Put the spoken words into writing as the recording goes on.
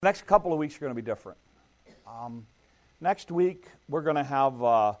Next couple of weeks are going to be different. Next week, we're going to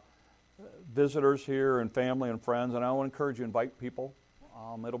have visitors here and family and friends, and I want to encourage you to invite people.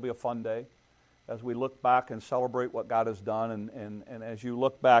 It'll be a fun day as we look back and celebrate what God has done, and as you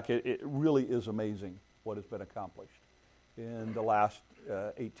look back, it really is amazing what has been accomplished in the last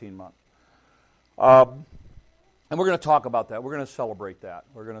 18 months. And we're going to talk about that. We're going to celebrate that.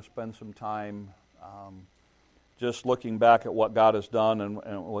 We're going to spend some time just looking back at what God has done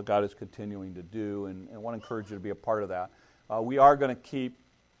and what God is continuing to do, and I want to encourage you to be a part of that. We are going to keep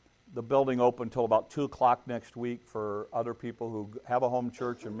the building open until about 2 o'clock next week for other people who have a home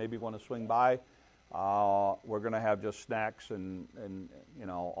church and maybe want to swing by. We're going to have just snacks and you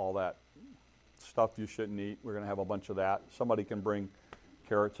know, all that stuff you shouldn't eat. We're going to have a bunch of that. Somebody can bring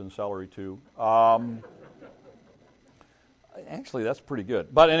carrots and celery too. Actually, that's pretty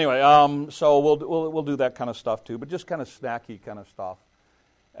good. But anyway, so we'll do that kind of stuff too, but just kind of snacky kind of stuff.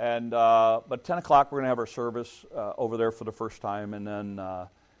 And but 10 o'clock we're going to have our service over there for the first time, and then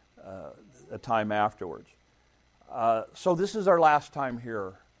a time afterwards. So this is our last time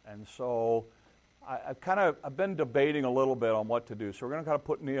here, and so I've been debating a little bit on what to do. So we're going to kind of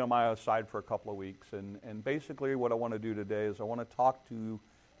put Nehemiah aside for a couple of weeks, and basically what I want to do today is I want to talk to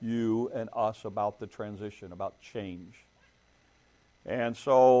you and us about the transition, about change. And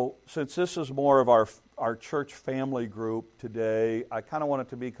so, since this is more of our church family group today, I kind of want it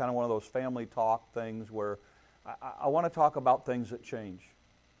to be kind of one of those family talk things where I want to talk about things that change.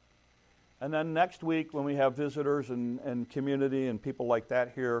 And then next week, when we have visitors and community and people like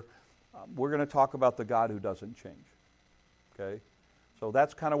that here, we're going to talk about the God who doesn't change. Okay? So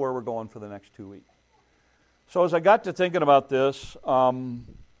that's kind of where we're going for the next 2 weeks. So as I got to thinking about this,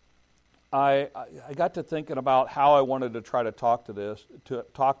 I got to thinking about how I wanted to try to talk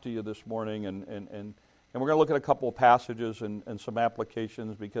to you this morning, and we're going to look at a couple of passages and some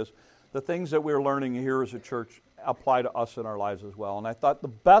applications, because the things that we're learning here as a church apply to us in our lives as well. And I thought the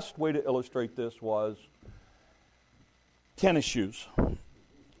best way to illustrate this was tennis shoes.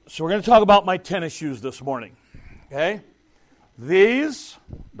 So we're going to talk about my tennis shoes this morning. Okay? These,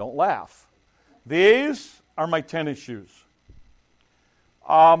 don't laugh, these are my tennis shoes.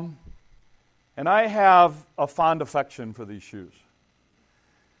 And I have a fond affection for these shoes.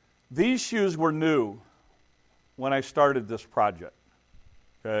 These shoes were new when I started this project.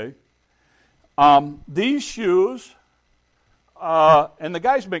 Okay? These shoes, and the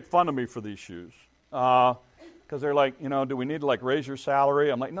guys make fun of me for these shoes, because they're like, you know, do we need to like raise your salary?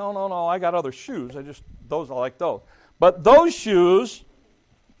 I'm like, no, I got other shoes. I like those. But those shoes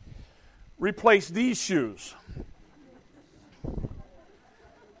replace these shoes.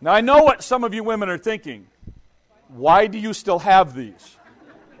 Now, I know what some of you women are thinking. Why do you still have these?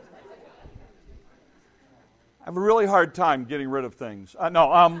 I have a really hard time getting rid of things.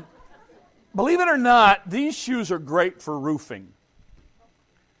 Believe it or not, these shoes are great for roofing.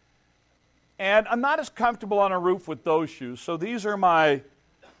 And I'm not as comfortable on a roof with those shoes, so these are my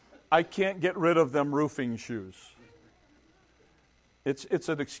I can't get rid of them roofing shoes. It's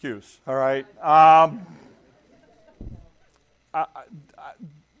an excuse, all right?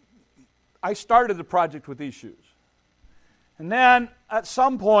 I started the project with these shoes. And then at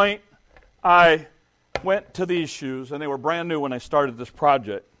some point, I went to these shoes, and they were brand new when I started this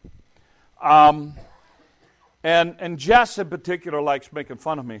project. And Jess in particular likes making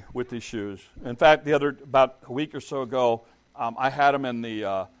fun of me with these shoes. In fact, about a week or so ago, I had them in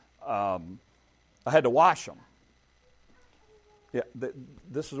the, I had to wash them. Yeah,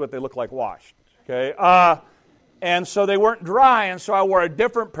 this is what they look like washed, okay? And so they weren't dry, and so I wore a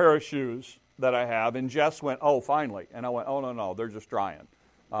different pair of shoes that I have, and Jess went, oh, finally. And I went, oh, no, they're just drying.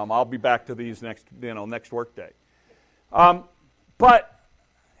 I'll be back to these next work day. But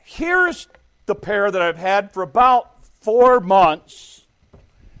here's the pair that I've had for about 4 months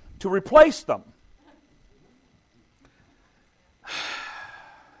to replace them.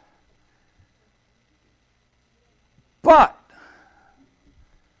 But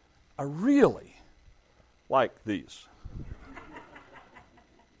I really like these.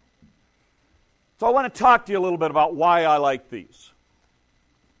 So I want to talk to you a little bit about why I like these.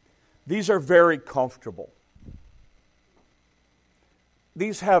 These are very comfortable.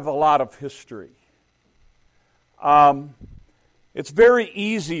 These have a lot of history. It's very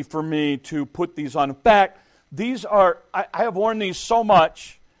easy for me to put these on. In fact, I have worn these so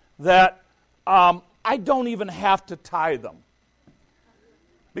much that I don't even have to tie them,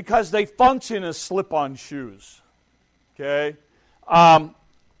 because they function as slip-on shoes. Okay?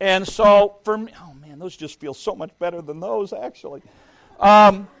 And so for me, oh man, those just feel so much better than those, actually.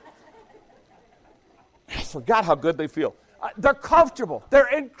 I forgot how good they feel. They're comfortable. They're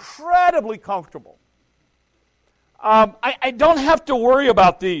incredibly comfortable. I don't have to worry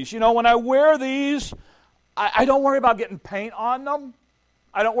about these. You know, when I wear these, I don't worry about getting paint on them.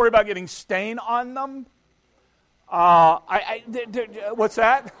 I don't worry about getting stain on them. What's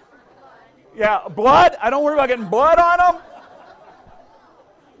that? Yeah, blood. I don't worry about getting blood on them.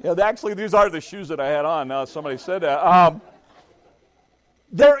 Yeah, actually, these are the shoes that I had on. Now somebody said that.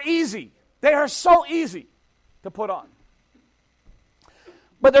 They're easy. They are so easy to put on.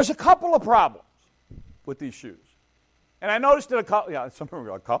 But there's a couple of problems with these shoes. And I noticed that some of them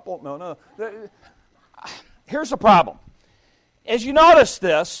are a couple. No. Here's the problem. As you notice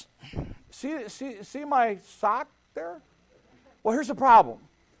this, see my sock there? Well, here's the problem.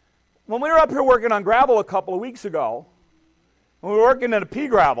 When we were up here working on gravel a couple of weeks ago, when we were working in a pea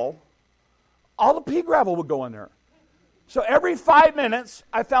gravel, all the pea gravel would go in there. So every 5 minutes,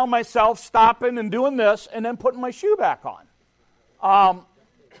 I found myself stopping and doing this and then putting my shoe back on.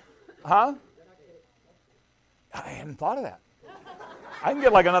 I hadn't thought of that. I can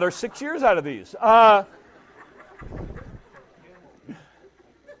get like another 6 years out of these.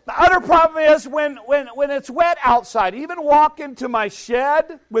 The other problem is when it's wet outside, even walk into my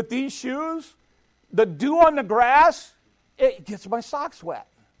shed with these shoes, the dew on the grass, it gets my socks wet.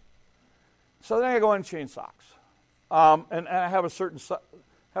 So then I go in and change socks. And I have a certain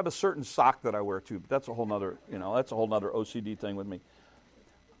sock that I wear too, but that's a whole nother OCD thing with me.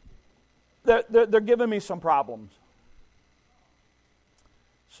 They're giving me some problems.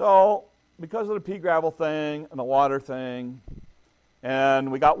 So because of the pea gravel thing and the water thing,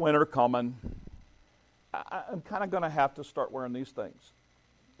 and we got winter coming, I'm kind of going to have to start wearing these things.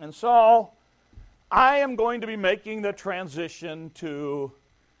 And so I am going to be making the transition to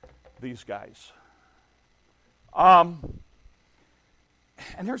these guys. And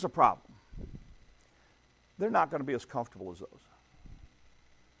here's a problem. They're not going to be as comfortable as those.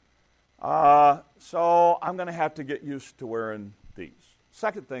 So I'm going to have to get used to wearing these.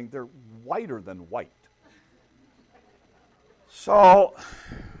 Second thing, they're whiter than white. So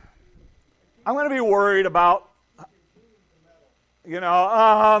I'm going to be worried about,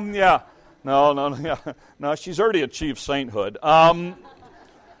 yeah. No, she's already achieved sainthood. But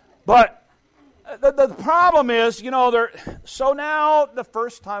the problem is, so now the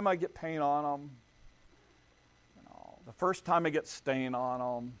first time I get paint on them, the first time I get stain on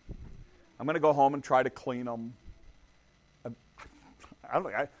them, I'm going to go home and try to clean them.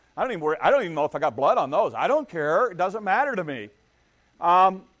 I don't even worry. I don't even know if I got blood on those. I don't care. It doesn't matter to me.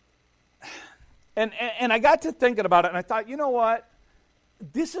 And I got to thinking about it, and I thought, you know what?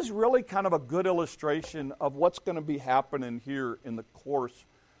 This is really kind of a good illustration of what's going to be happening here in the course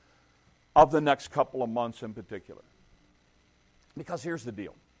of the next couple of months in particular. Because here's the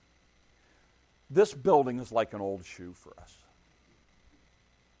deal. This building is like an old shoe for us.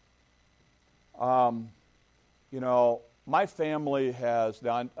 My family has,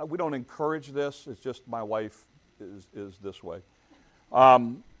 now we don't encourage this, it's just my wife is this way.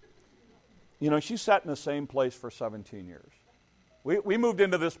 She sat in the same place for 17 years. We moved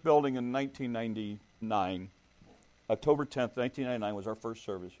into this building in 1999. October 10th, 1999 was our first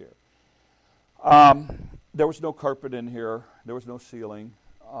service here. There was no carpet in here. There was no ceiling.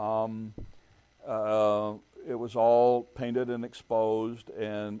 It was all painted and exposed,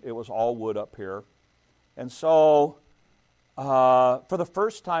 and it was all wood up here. And so, for the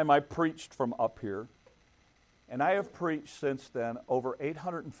first time, I preached from up here. And I have preached since then over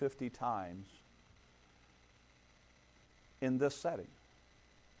 850 times in this setting.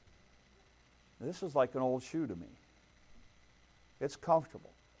 This is like an old shoe to me. It's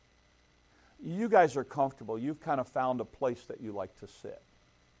comfortable. You guys are comfortable. You've kind of found a place that you like to sit.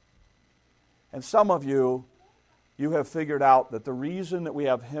 And some of you have figured out that the reason that we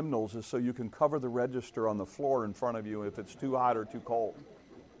have hymnals is so you can cover the register on the floor in front of you if it's too hot or too cold.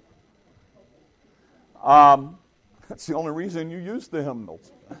 That's the only reason you use the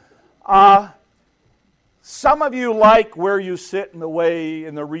hymnals. Some of you like where you sit and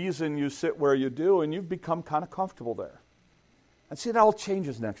the reason you sit where you do, and you've become kind of comfortable there. And see, that all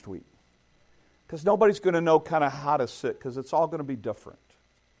changes next week. Because nobody's going to know kind of how to sit, because it's all going to be different.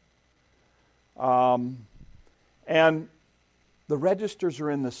 And the registers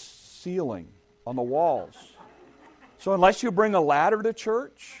are in the ceiling, on the walls. So unless you bring a ladder to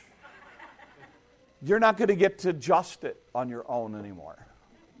church, you're not going to get to adjust it on your own anymore.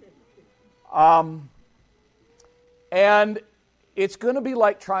 And it's going to be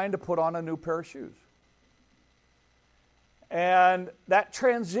like trying to put on a new pair of shoes. And that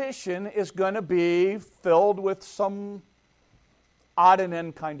transition is going to be filled with some odd and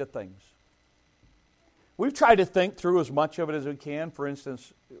end kind of things. we've tried to think through as much of it as we can. For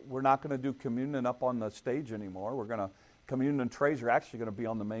instance, we're not going to do communion up on the stage anymore. Communion trays are actually going to be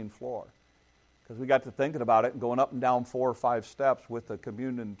on the main floor. Because we got to thinking about it and going up and down 4 or 5 steps with a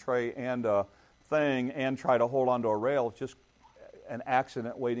communion tray and a thing and try to hold onto a rail. It's just an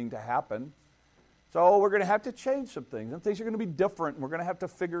accident waiting to happen. So we're going to have to change some things. And things are going to be different. And we're going to have to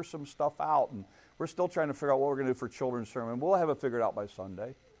figure some stuff out. And we're still trying to figure out what we're going to do for children's sermon. We'll have it figured out by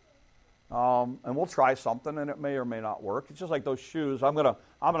Sunday. And we'll try something, and it may or may not work. It's just like those shoes. I'm gonna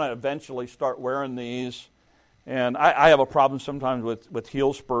eventually start wearing these. And I have a problem sometimes with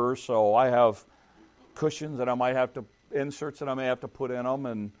heel spurs, so I have cushions that I might have to, inserts that I may have to put in them,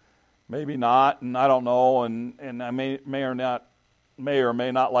 and maybe not, and I don't know, and I may or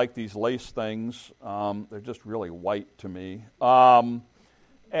may not like these lace things. They're just really white to me. And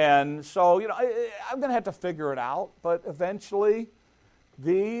so, I'm going to have to figure it out, but eventually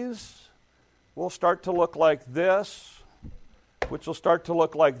these will start to look like this, which will start to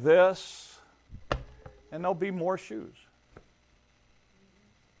look like this, and there'll be more shoes.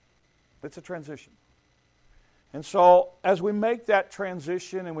 It's a transition. And so as we make that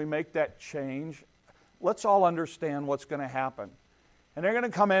transition and we make that change, let's all understand what's going to happen. And they're going to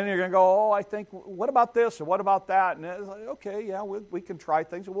come in and you're going to go, oh, I think, what about this or what about that? And it's like, okay, yeah, we can try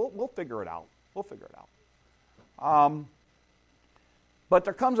things. We'll figure it out. We'll figure it out. But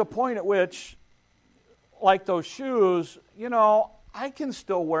there comes a point at which, like those shoes, I can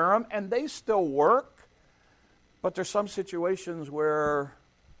still wear them and they still work. But there's some situations where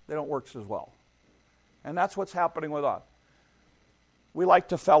they don't work as well. And that's what's happening with us. We like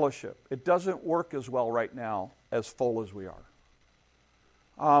to fellowship. It doesn't work as well right now, as full as we are.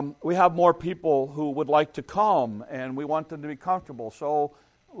 We have more people who would like to come, and we want them to be comfortable. So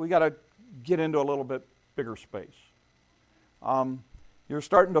we got to get into a little bit bigger space. You're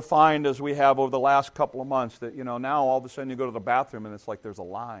starting to find, as we have over the last couple of months, that now all of a sudden you go to the bathroom and it's like there's a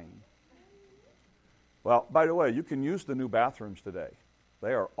line. Well, by the way, you can use the new bathrooms today.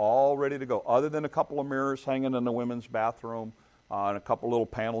 They are all ready to go, other than a couple of mirrors hanging in the women's bathroom and a couple little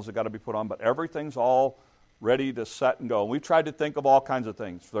panels that got to be put on, but everything's all ready to set and go. And we've tried to think of all kinds of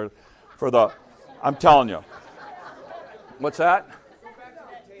things for the I'm telling you. What's that?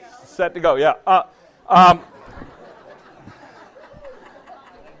 Set to go, yeah.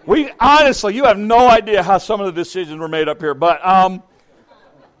 We honestly, you have no idea how some of the decisions were made up here, but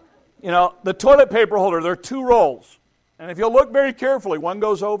the toilet paper holder, there are 2 rolls. And if you look very carefully, one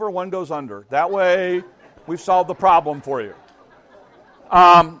goes over, one goes under. That way, we've solved the problem for you.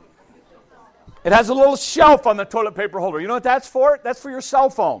 It has a little shelf on the toilet paper holder. You know what that's for? That's for your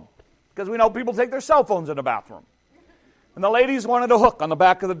cell phone. Because we know people take their cell phones in the bathroom. And the ladies wanted a hook on the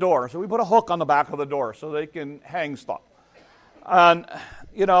back of the door. So we put a hook on the back of the door so they can hang stuff. And,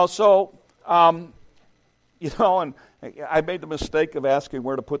 and I made the mistake of asking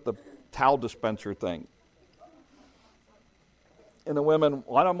where to put the towel dispenser thing. And the women,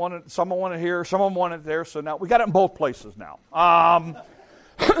 someone wanted here, someone wanted there, so now we got it in both places now.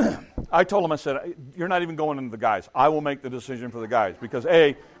 I told them, I said, you're not even going into the guys. I will make the decision for the guys because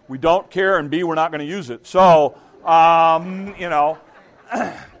A, we don't care, and B, we're not going to use it. So, but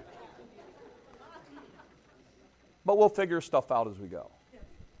we'll figure stuff out as we go.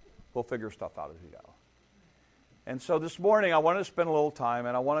 And so this morning I wanted to spend a little time,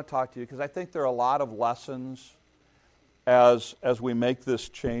 and I want to talk to you because I think there are a lot of lessons as we make this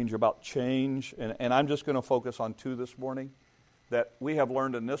change, about change, and I'm just going to focus on 2 this morning that we have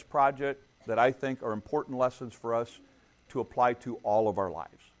learned in this project that I think are important lessons for us to apply to all of our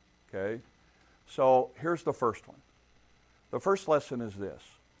lives, okay? So here's the first one. The first lesson is this.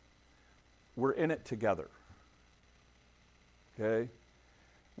 We're in it together, okay?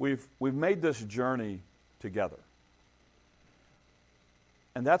 We've made this journey together,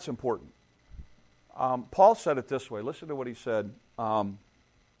 and that's important. Paul said it this way. Listen to what he said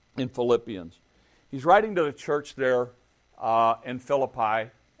in Philippians. He's writing to the church there in Philippi,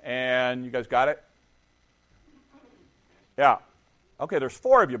 and you guys got it? Yeah. Okay, there's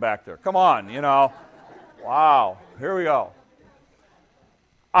 4 of you back there. Come on, Wow, here we go.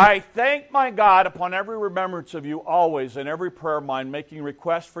 I thank my God upon every remembrance of you always in every prayer of mine, making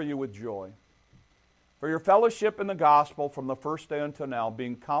request for you with joy, for your fellowship in the gospel from the first day until now,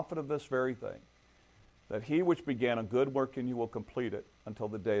 being confident of this very thing, that he which began a good work in you will complete it until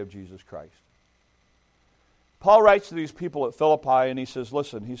the day of Jesus Christ. Paul writes to these people at Philippi, and he says,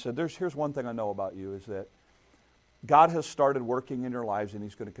 listen, here's one thing I know about you, is that God has started working in your lives, and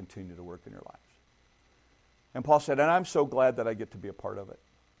he's going to continue to work in your lives. And Paul said, and I'm so glad that I get to be a part of it.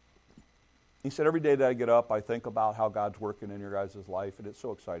 He said, every day that I get up, I think about how God's working in your guys' life, and it's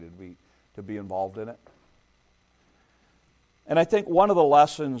so exciting to be involved in it. And I think one of the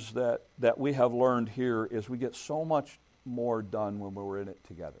lessons that we have learned here is we get so much more done when we're in it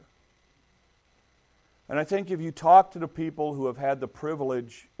together. And I think if you talk to the people who have had the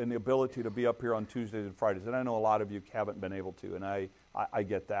privilege and the ability to be up here on Tuesdays and Fridays, and I know a lot of you haven't been able to, and I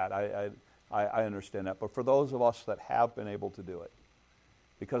get that. I understand that. But for those of us that have been able to do it,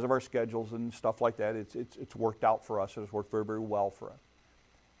 because of our schedules and stuff like that, it's worked out for us. It's worked very, very well for us.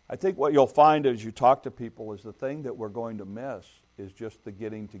 I think what you'll find as you talk to people is the thing that we're going to miss is just the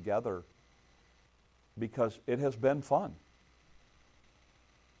getting together, because it has been fun.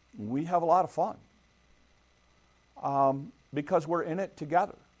 We have a lot of fun because we're in it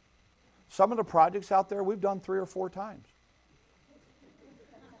together. Some of the projects out there we've done 3 or 4 times.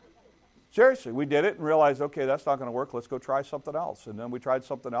 Seriously, we did it and realized, okay, that's not going to work. Let's go try something else. And then we tried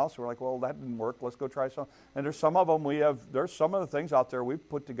something else. And we're like, well, that didn't work. Let's go try something. And there's some of them there's some of the things out there we've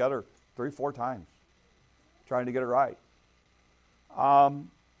put together 3, 4 times, trying to get it right. And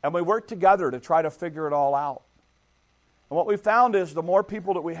we work together to try to figure it all out. And what we found is the more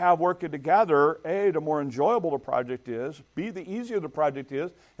people that we have working together, A, the more enjoyable the project is, B, the easier the project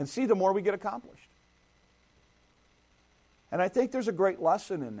is, and C, the more we get accomplished. And I think there's a great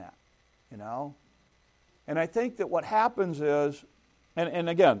lesson in that. And I think that what happens is, and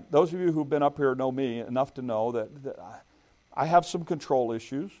again, those of you who've been up here know me enough to know that I have some control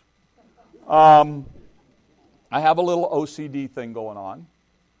issues. I have a little OCD thing going on.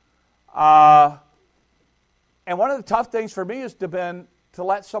 And one of the tough things for me is to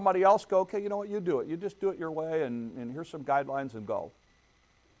let somebody else go, okay, you know what, you do it. You just do it your way, and here's some guidelines and go.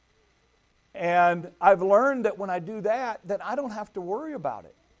 And I've learned that when I do that I don't have to worry about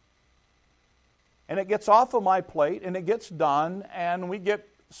it. And it gets off of my plate, and it gets done, and we get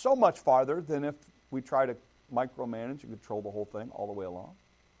so much farther than if we try to micromanage and control the whole thing all the way along.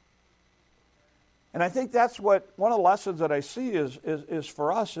 And I think that's what, one of the lessons that I see is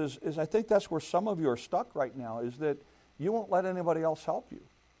for us is I think that's where some of you are stuck right now, is that you won't let anybody else help you.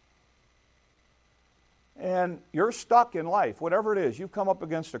 And you're stuck in life, whatever it is. You've come up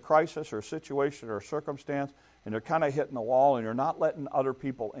against a crisis or a situation or a circumstance, and you're kind of hitting the wall, and you're not letting other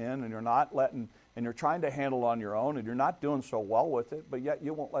people in, and you're trying to handle it on your own, and you're not doing so well with it, but yet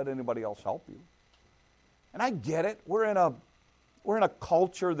you won't let anybody else help you. And I get it. We're in a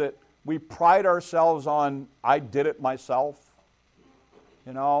culture that we pride ourselves on, I did it myself.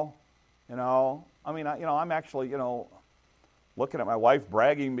 I'm actually, looking at my wife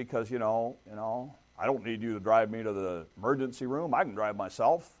bragging because, I don't need you to drive me to the emergency room. I can drive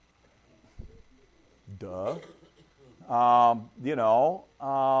myself. Duh. We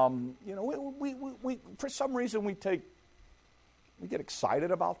for some reason we get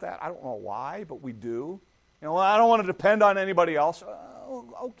excited about that. I don't know why, but we do. I don't want to depend on anybody else.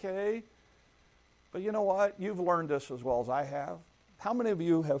 Okay. But you know what? You've learned this as well as I have. How many of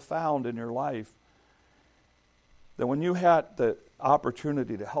you have found in your life that when you had the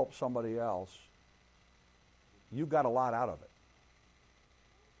opportunity to help somebody else, you got a lot out of it?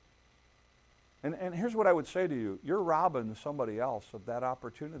 And here's what I would say to you. You're robbing somebody else of that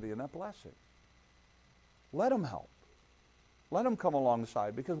opportunity and that blessing. Let them help. Let them come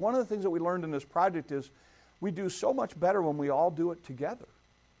alongside. Because one of the things that we learned in this project is we do so much better when we all do it together.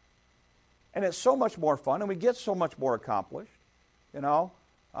 And it's so much more fun, and we get so much more accomplished. We had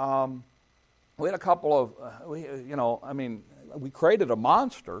a couple of, we created a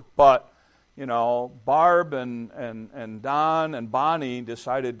monster, but Barb and Don and Bonnie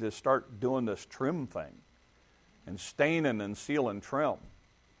decided to start doing this trim thing and staining and sealing trim.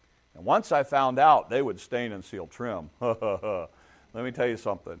 And once I found out they would stain and seal trim, let me tell you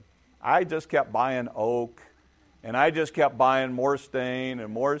something. I just kept buying oak, and I just kept buying more stain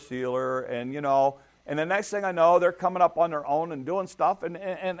and more sealer, and and the next thing I know, they're coming up on their own and doing stuff, and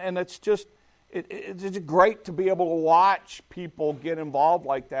it's just, it's great to be able to watch people get involved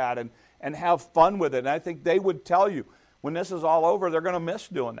like that and have fun with it. And I think they would tell you, when this is all over, they're going to miss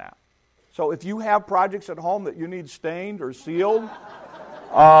doing that. So if you have projects at home that you need stained or sealed,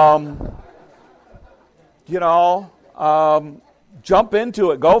 jump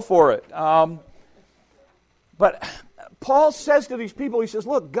into it, go for it. But Paul says to these people, he says,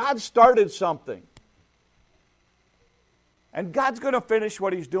 look, God started something. And God's going to finish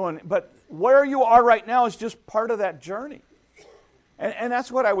what he's doing. But where you are right now is just part of that journey. And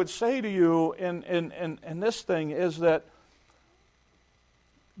that's what I would say to you in this thing is that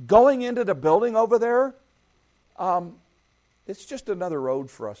going into the building over there, it's just another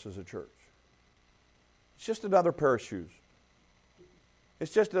road for us as a church. It's just another pair of shoes.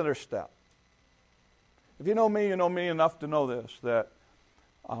 It's just another step. If you know me enough to know this, that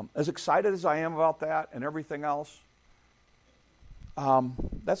as excited as I am about that and everything else,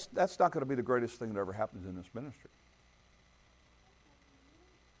 that's not going to be the greatest thing that ever happens in this ministry.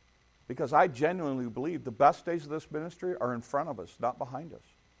 Because I genuinely believe the best days of this ministry are in front of us, not behind us.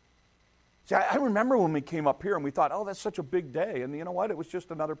 See, I remember when we came up here and we thought, oh, that's such a big day. And you know what? It was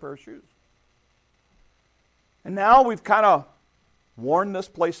just another pair of shoes. And now we've kind of worn this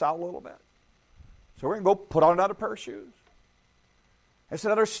place out a little bit. So we're going to go put on another pair of shoes. It's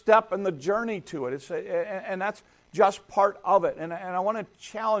another step in the journey to it. And that's just part of it. And I want to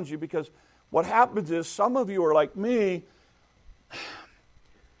challenge you, because what happens is some of you are like me.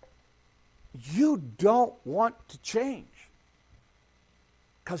 You don't want to change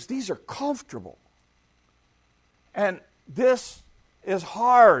because these are comfortable. And this is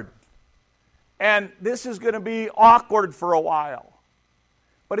hard. And this is going to be awkward for a while.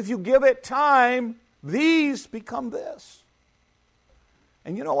 But if you give it time, these become this.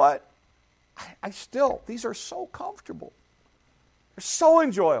 And you know what? These are so comfortable. They're so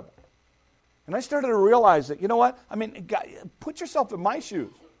enjoyable. And I started to realize that, you know what? I mean, put yourself in my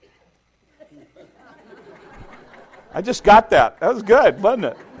shoes. I just got that. That was good, wasn't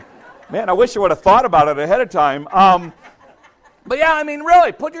it? Man, I wish I would have thought about it ahead of time. But yeah, I mean,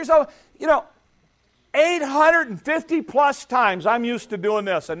 really, put yourself, 850 plus times I'm used to doing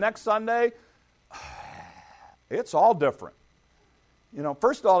this. And next Sunday, it's all different.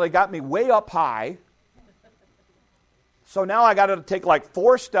 First of all, they got me way up high. So now I got to take like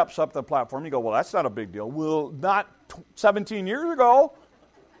 4 steps up the platform. You go, well, that's not a big deal. Well, not 17 years ago.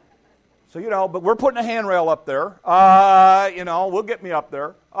 So, but we're putting a handrail up there. We'll get me up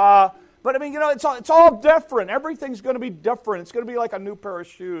there. But I mean, it's all different. Everything's going to be different. It's going to be like a new pair of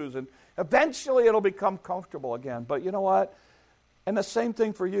shoes. And eventually it'll become comfortable again. But you know what? And the same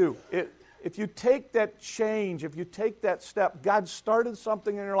thing for you. If you take that change, if you take that step, God started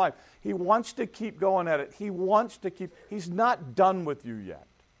something in your life. He wants to keep going at it. He's not done with you yet.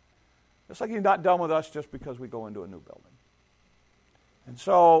 Just like He's not done with us just because we go into a new building. And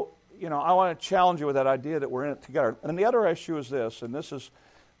so, I want to challenge you with that idea that we're in it together. And the other issue is this, and this is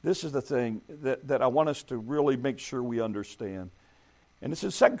the thing that I want us to really make sure we understand. And this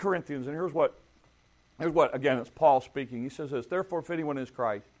is 2 Corinthians, and here's what, again, it's Paul speaking. He says this, therefore, if anyone is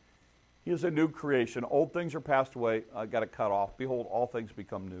Christ, he is a new creation. Old things are passed away. I got to cut off. Behold, all things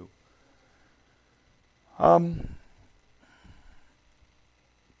become new.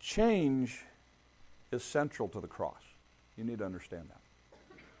 Change is central to the cross. You need to understand that.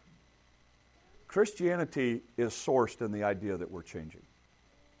 Christianity is sourced in the idea that we're changing.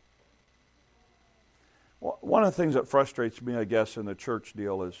 Well, one of the things that frustrates me, I guess, in the church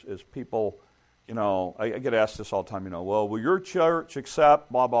deal is people, I get asked this all the time, well, will your church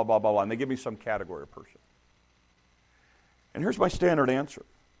accept blah, blah, blah, blah, blah, and they give me some category of person. And here's my standard answer.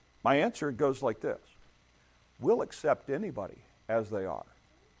 My answer goes like this. We'll accept anybody as they are.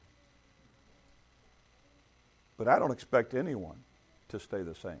 But I don't expect anyone to stay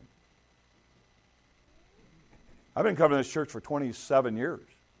the same. I've been coming to this church for 27 years.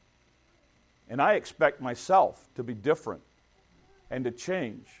 And I expect myself to be different and to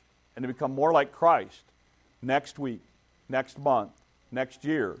change and to become more like Christ next week, next month, next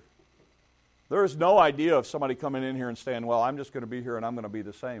year. There is no idea of somebody coming in here and saying, well, I'm just going to be here and I'm going to be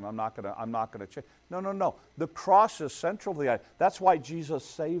the same. I'm not going to change. No. The cross is central to the idea. That's why Jesus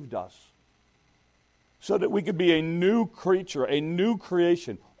saved us. So that we could be a new creature, a new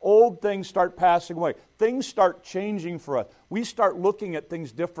creation. Old things start passing away. Things start changing for us. We start looking at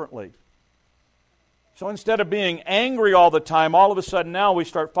things differently. So instead of being angry all the time, all of a sudden now we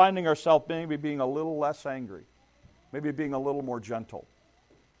start finding ourselves maybe being a little less angry. Maybe being a little more gentle.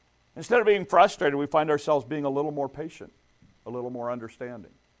 Instead of being frustrated, we find ourselves being a little more patient, a little more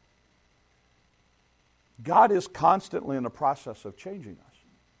understanding. God is constantly in the process of changing us.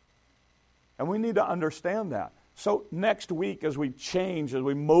 And we need to understand that. So next week as we change, as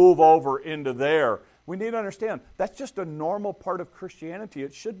we move over into there, we need to understand that's just a normal part of Christianity.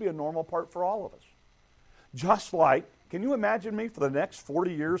 It should be a normal part for all of us. Just like, can you imagine me for the next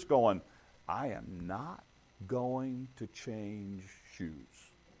 40 years going, I am not going to change shoes.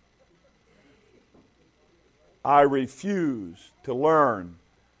 I refuse to learn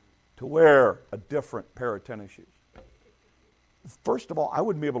to wear a different pair of tennis shoes. First of all, I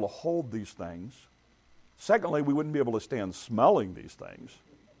wouldn't be able to hold these things. Secondly, we wouldn't be able to stand smelling these things.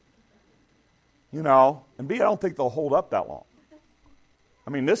 And B, I don't think they'll hold up that long. I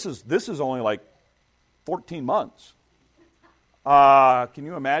mean, this is only like 14 months. Can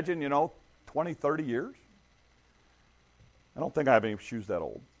you imagine, 20, 30 years? I don't think I have any shoes that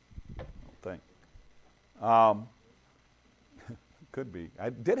old. I don't think. Could be. I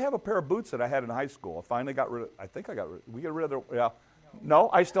did have a pair of boots that I had in high school. I finally got rid of. We got rid of the. Yeah. No,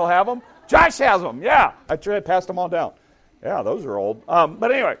 I still have them. Josh has them. Yeah, I passed them all down. Yeah, those are old.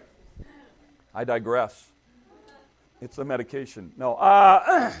 But anyway, I digress. It's the medication. No.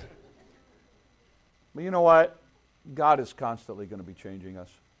 But you know what? God is constantly going to be changing us.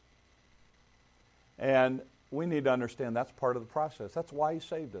 And we need to understand that's part of the process. That's why He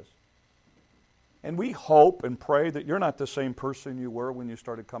saved us. And we hope and pray that you're not the same person you were when you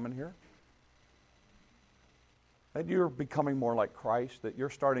started coming here. That you're becoming more like Christ, that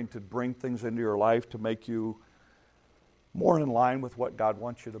you're starting to bring things into your life to make you more in line with what God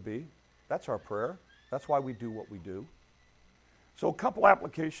wants you to be. That's our prayer. That's why we do what we do. So a couple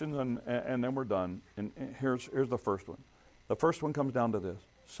applications and then we're done. And here's the first one. The first one comes down to this.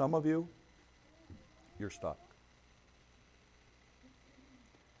 Some of you, you're stuck.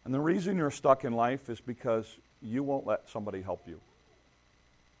 And the reason you're stuck in life is because you won't let somebody help you.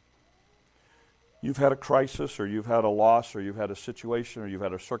 You've had a crisis, or you've had a loss, or you've had a situation, or you've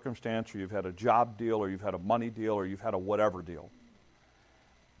had a circumstance, or you've had a job deal, or you've had a money deal, or you've had a whatever deal.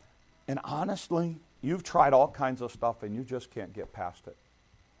 And honestly, you've tried all kinds of stuff and you just can't get past it.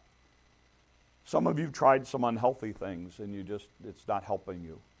 Some of you have tried some unhealthy things and it's not helping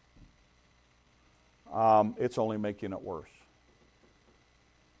you. It's only making it worse.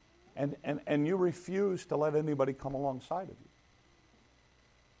 And you refuse to let anybody come alongside of you.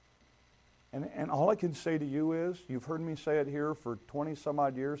 And all I can say to you is, you've heard me say it here for 20 some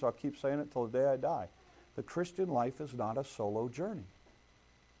odd years, I'll keep saying it till the day I die. The Christian life is not a solo journey.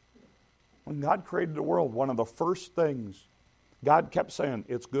 When God created the world, one of the first things, God kept saying,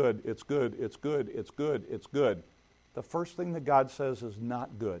 it's good, it's good, it's good, it's good, it's good. The first thing that God says is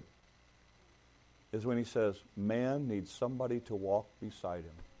not good is when He says, man needs somebody to walk beside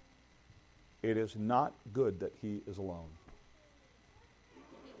him. It is not good that he is alone.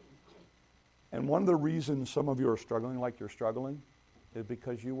 And one of the reasons some of you are struggling like you're struggling is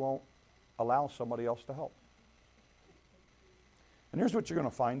because you won't allow somebody else to help. And here's what you're going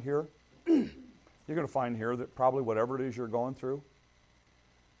to find here. You're going to find here that probably whatever it is you're going through,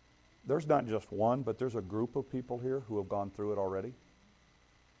 there's not just one, but there's a group of people here who have gone through it already.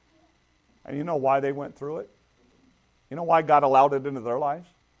 And you know why they went through it? You know why God allowed it into their lives?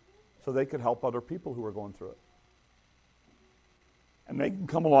 So they could help other people who are going through it. And they can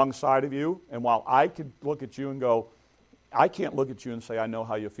come alongside of you, and while I could look at you and go, I can't look at you and say I know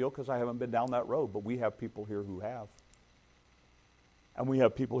how you feel because I haven't been down that road, but we have people here who have. And we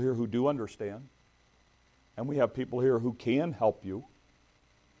have people here who do understand. And we have people here who can help you.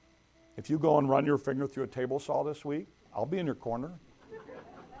 If you go and run your finger through a table saw this week, I'll be in your corner.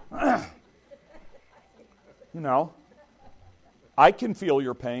 You know, I can feel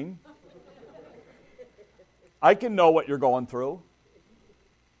your pain. I can know what you're going through.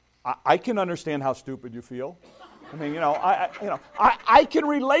 I can understand how stupid you feel. I mean, I can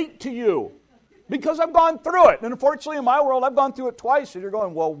relate to you because I've gone through it. And unfortunately, in my world, I've gone through it twice. And you're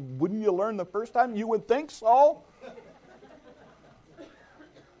going, well, wouldn't you learn the first time? You would think so.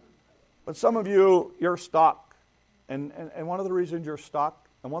 But some of you, you're stuck. And one of the reasons you're stuck,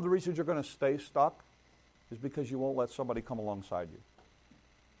 and one of the reasons you're going to stay stuck, is because you won't let somebody come alongside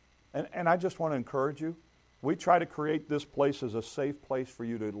you. And I just want to encourage you. We try to create this place as a safe place for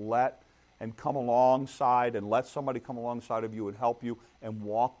you to let and come alongside and let somebody come alongside of you and help you and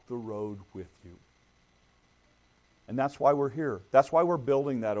walk the road with you. And that's why we're here. That's why we're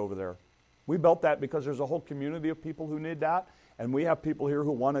building that over there. We built that because there's a whole community of people who need that, and we have people here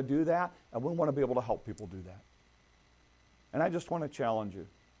who want to do that, and we want to be able to help people do that. And I just want to challenge you.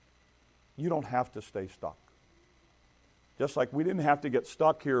 You don't have to stay stuck. Just like we didn't have to get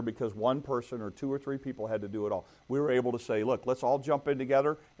stuck here because one person or two or three people had to do it all. We were able to say, look, let's all jump in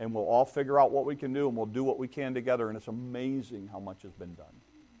together and we'll all figure out what we can do and we'll do what we can together, and it's amazing how much has been done.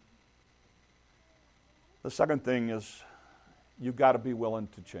 The second thing is you've got to be willing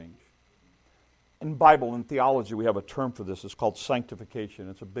to change. In Bible and theology, we have a term for this. It's called sanctification.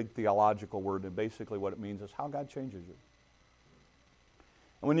 It's a big theological word, and basically what it means is how God changes you.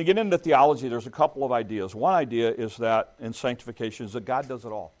 And when you get into theology, there's a couple of ideas. One idea is that in sanctification is that God does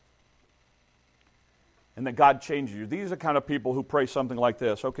it all. And that God changes you. These are the kind of people who pray something like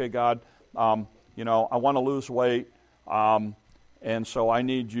this. Okay, God, I want to lose weight, and so I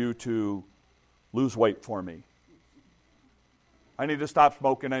need you to lose weight for me. I need to stop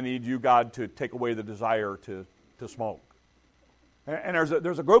smoking. I need you, God, to take away the desire to smoke. And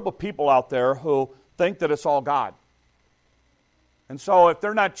there's a group of people out there who think that it's all God. And so if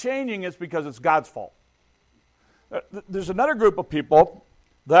they're not changing, it's because it's God's fault. There's another group of people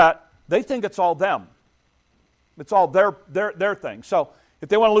that they think it's all them. It's all their thing. So if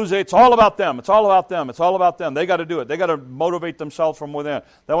they want to lose it, it's all about them. It's all about them. It's all about them. They got to do it. They got to motivate themselves from within.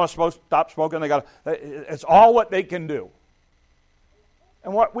 They want to stop smoking. It's all what they can do.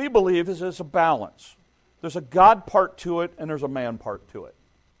 And what we believe is it's a balance. There's a God part to it, and there's a man part to it.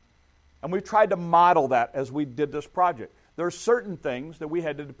 And we tried to model that as we did this project. There are certain things that we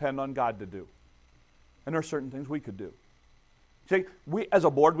had to depend on God to do. And there are certain things we could do. See, we, as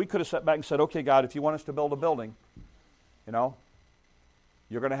a board, we could have sat back and said, okay, God, if you want us to build a building,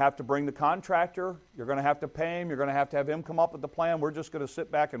 you're going to have to bring the contractor, you're going to have to pay him, you're going to have him come up with the plan, we're just going to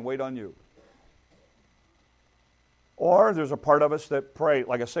sit back and wait on you. Or there's a part of us that pray,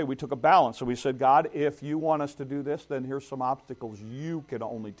 like I say, we took a balance. So we said, God, if you want us to do this, then here's some obstacles you can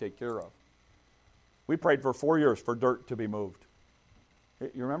only take care of. We prayed for 4 years for dirt to be moved.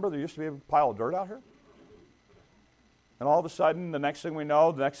 You remember there used to be a pile of dirt out here? And all of a sudden, the next thing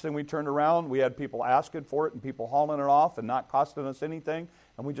we turned around, we had people asking for it and people hauling it off and not costing us anything,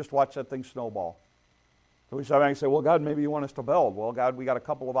 and we just watched that thing snowball. So we sat back and said, well, God, maybe you want us to build. Well, God, we got a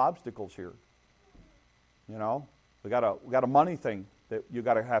couple of obstacles here. We got a money thing that you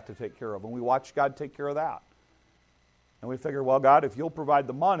got to have to take care of, and we watched God take care of that. And we figured, well, God, if you'll provide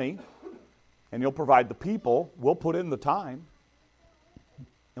the money and you'll provide the people, we'll put in the time.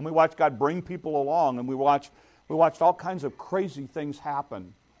 And we watched God bring people along, and we watched all kinds of crazy things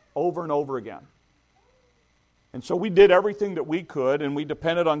happen over and over again. And so we did everything that we could, and we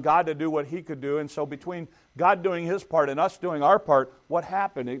depended on God to do what He could do. And so between God doing His part and us doing our part, what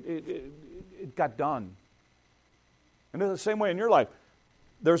happened? It got done. And in the same way in your life,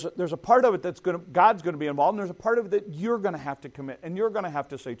 there's a part of it that's God's going to be involved, and there's a part of it that you're going to have to commit, and you're going to have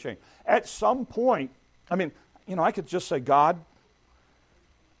to say change. At some point, I could just say, God,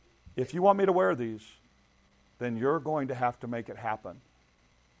 if you want me to wear these, then you're going to have to make it happen.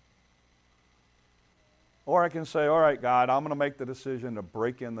 Or I can say, all right, God, I'm going to make the decision to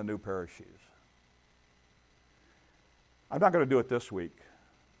break in the new pair of shoes. I'm not going to do it this week.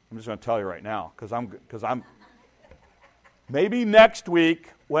 I'm just going to tell you right now, because I'm maybe next week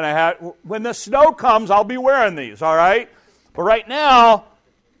when the snow comes, I'll be wearing these, all right? But right now,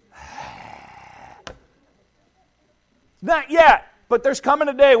 not yet. But there's coming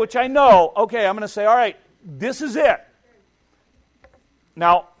a day which I know, okay, I'm going to say, all right, this is it.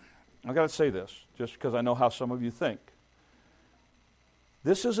 Now, I've got to say this, just because I know how some of you think.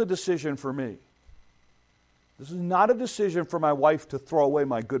 This is a decision for me. This is not a decision for my wife to throw away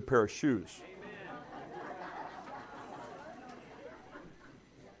my good pair of shoes.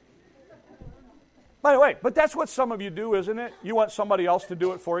 By the way, but that's what some of you do, isn't it? You want somebody else to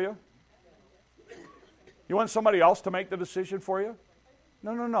do it for you? You want somebody else to make the decision for you?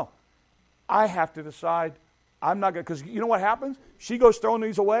 No. I have to decide. I'm not going to, because you know what happens? She goes throwing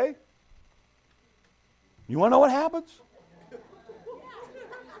these away. You want to know what happens?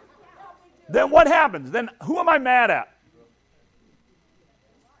 Then what happens? Then who am I mad at?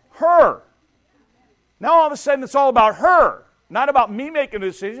 Her. Now all of a sudden it's all about her. Not about me making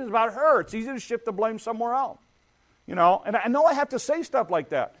decisions, it's about her. It's easy to shift the blame somewhere else. And I know I have to say stuff like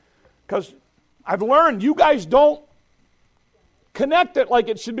that because I've learned you guys don't connect it like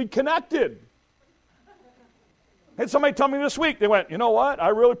it should be connected. I had somebody tell me this week, they went, you know what, I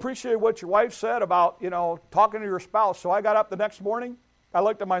really appreciate what your wife said about, talking to your spouse. So I got up the next morning, I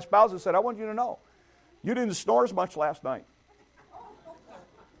looked at my spouse and said, I want you to know, you didn't snore as much last night.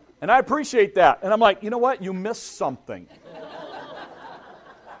 And I appreciate that. And I'm like, you know what, you missed something.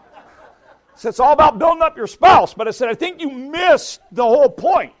 So it's all about building up your spouse, but I said, I think you missed the whole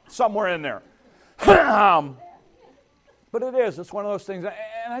point somewhere in there. But it is. It's one of those things.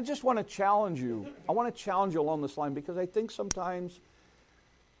 And I just want to challenge you. I want to challenge you along this line because I think sometimes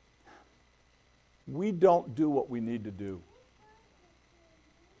we don't do what we need to do.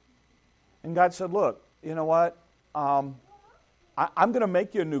 And God said, look, you know what? I'm going to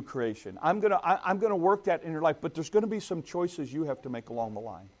make you a new creation. I'm going to work that in your life, but there's going to be some choices you have to make along the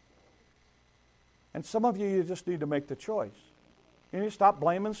line. And some of you just need to make the choice. You need to stop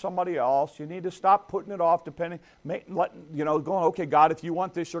blaming somebody else. You need to stop putting it off, going, okay, God, if you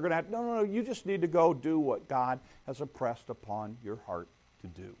want this, you're going to have... No. You just need to go do what God has impressed upon your heart to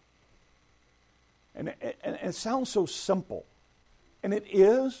do. And it sounds so simple. And it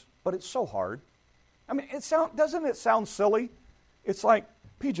is, but it's so hard. I mean, doesn't it sound silly? It's like,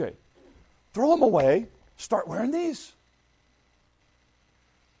 PJ, throw them away, start wearing these.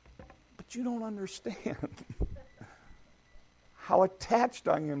 But you don't understand how attached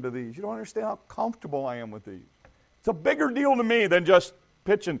I am to these. You don't understand how comfortable I am with these. It's a bigger deal to me than just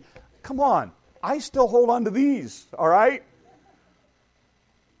pitching. Come on, I still hold on to these, all right?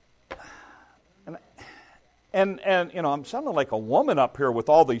 And I'm sounding like a woman up here with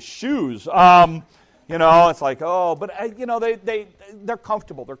all these shoes. It's like, but they're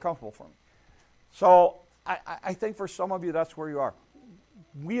comfortable. They're comfortable for me. So I think for some of you, that's where you are.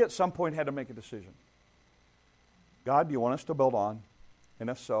 We at some point had to make a decision. God, do you want us to build on? And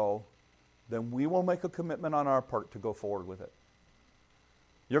if so, then we will make a commitment on our part to go forward with it.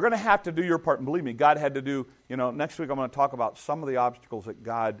 You're going to have to do your part. And believe me, God had to do, next week I'm going to talk about some of the obstacles that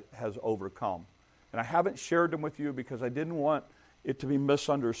God has overcome. And I haven't shared them with you because I didn't want it to be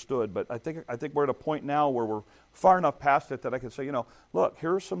misunderstood. But I think we're at a point now where we're far enough past it that I can say, look,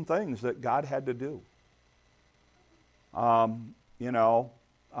 here are some things that God had to do. And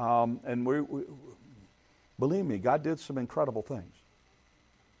we believe me, God did some incredible things.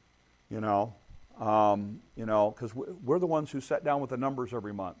 Because we're the ones who sat down with the numbers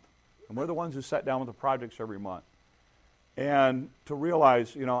every month. And we're the ones who sat down with the projects every month. And to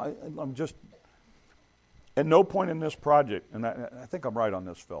realize, I'm just, at no point in this project, and I think I'm right on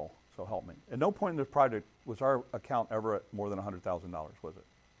this, Phil, so help me. At no point in this project was our account ever at more than $100,000, was it?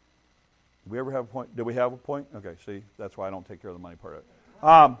 Did we ever have a point? Did we have a point? Okay, see, that's why I don't take care of the money part of it.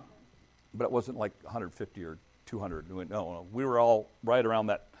 But it wasn't like 150 or 200. No, we were all right around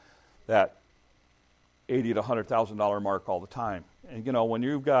that $80,000 to $100,000 mark all the time. And when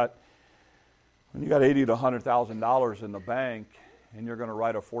you got $80,000 to $100,000 in the bank, and you're going to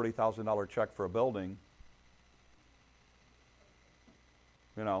write a $40,000 check for a building,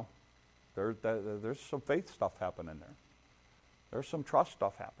 there's some faith stuff happening there. There's some trust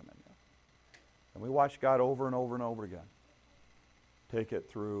stuff happening there. And we watch God over and over and over again take it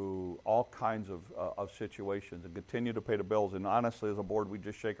through all kinds of situations and continue to pay the bills. And honestly, as a board, we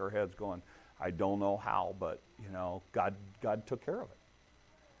just shake our heads going, I don't know how, but, God took care of it.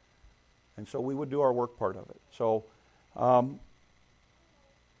 And so we would do our work part of it. So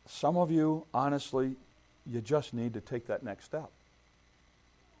some of you, honestly, you just need to take that next step.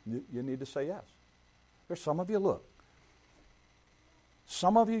 You need to say yes. There's some of you, look.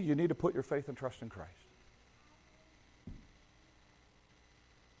 Some of you, you need to put your faith and trust in Christ.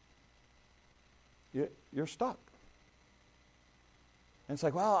 You're stuck. And it's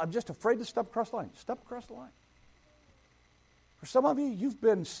like, well, I'm just afraid to step across the line. Step across the line. For some of you, you've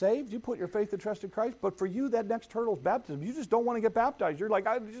been saved. You put your faith and trust in Christ. But for you, that next hurdle is baptism. You just don't want to get baptized. You're like,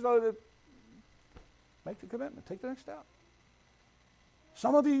 I just make the commitment. Take the next step.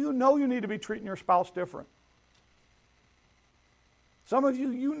 Some of you, you need to be treating your spouse different. Some of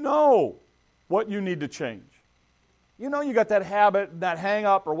you, you know what you need to change. You got that habit, that hang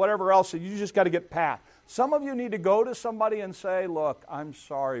up, or whatever else that you just got to get past. Some of you need to go to somebody and say, look, I'm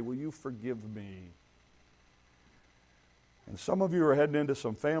sorry. Will you forgive me? And some of you are heading into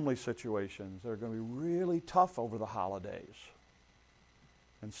some family situations that are going to be really tough over the holidays.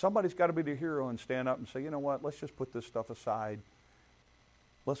 And somebody's got to be the hero and stand up and say, you know what, let's just put this stuff aside.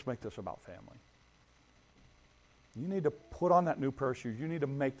 Let's make this about family. You need to put on that new pair of shoes. You need to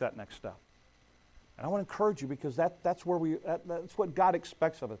make that next step. And I want to encourage you because that's what God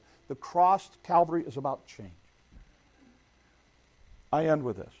expects of us. The cross, Calvary, is about change. I end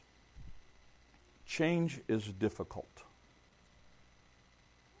with this. Change is difficult.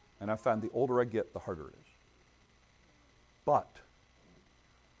 And I find the older I get, the harder it is. But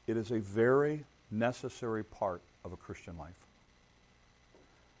it is a very necessary part of a Christian life.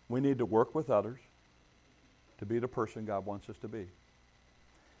 We need to work with others to be the person God wants us to be.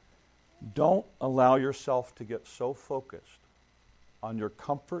 Don't allow yourself to get so focused on your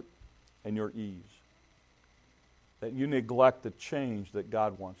comfort and your ease that you neglect the change that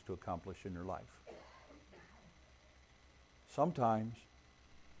God wants to accomplish in your life. Sometimes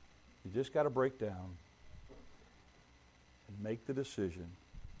you just got to break down and make the decision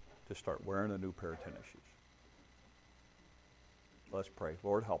to start wearing a new pair of tennis shoes. Let's pray.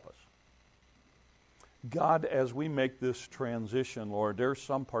 Lord, help us. God, as we make this transition, Lord, there's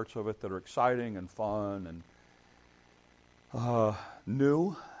some parts of it that are exciting and fun and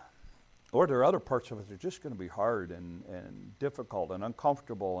new. Lord, there are other parts of it that are just going to be hard and difficult and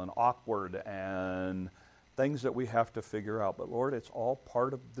uncomfortable and awkward and things that we have to figure out. But Lord, it's all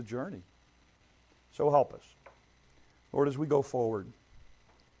part of the journey. So help us. Lord, as we go forward,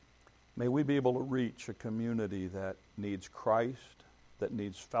 may we be able to reach a community that needs Christ, that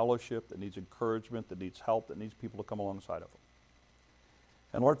needs fellowship, that needs encouragement, that needs help, that needs people to come alongside of them.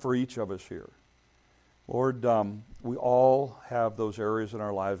 And Lord, for each of us here, Lord, we all have those areas in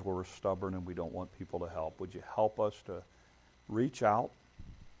our lives where we're stubborn and we don't want people to help. Would you help us to reach out,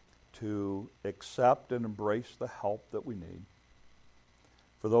 to accept and embrace the help that we need?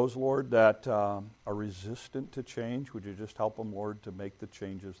 For those, Lord, that are resistant to change, would you just help them, Lord, to make the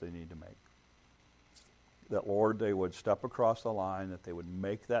changes they need to make? that, Lord, they would step across the line, that they would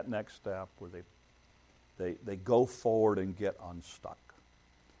make that next step where they go forward and get unstuck.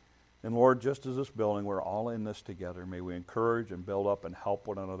 And Lord, just as this building, we're all in this together. May we encourage and build up and help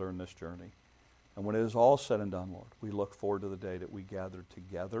one another in this journey. And when it is all said and done, Lord, we look forward to the day that we gather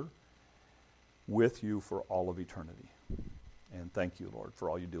together with you for all of eternity. And thank you, Lord, for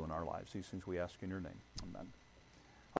all you do in our lives. These things we ask in your name. Amen.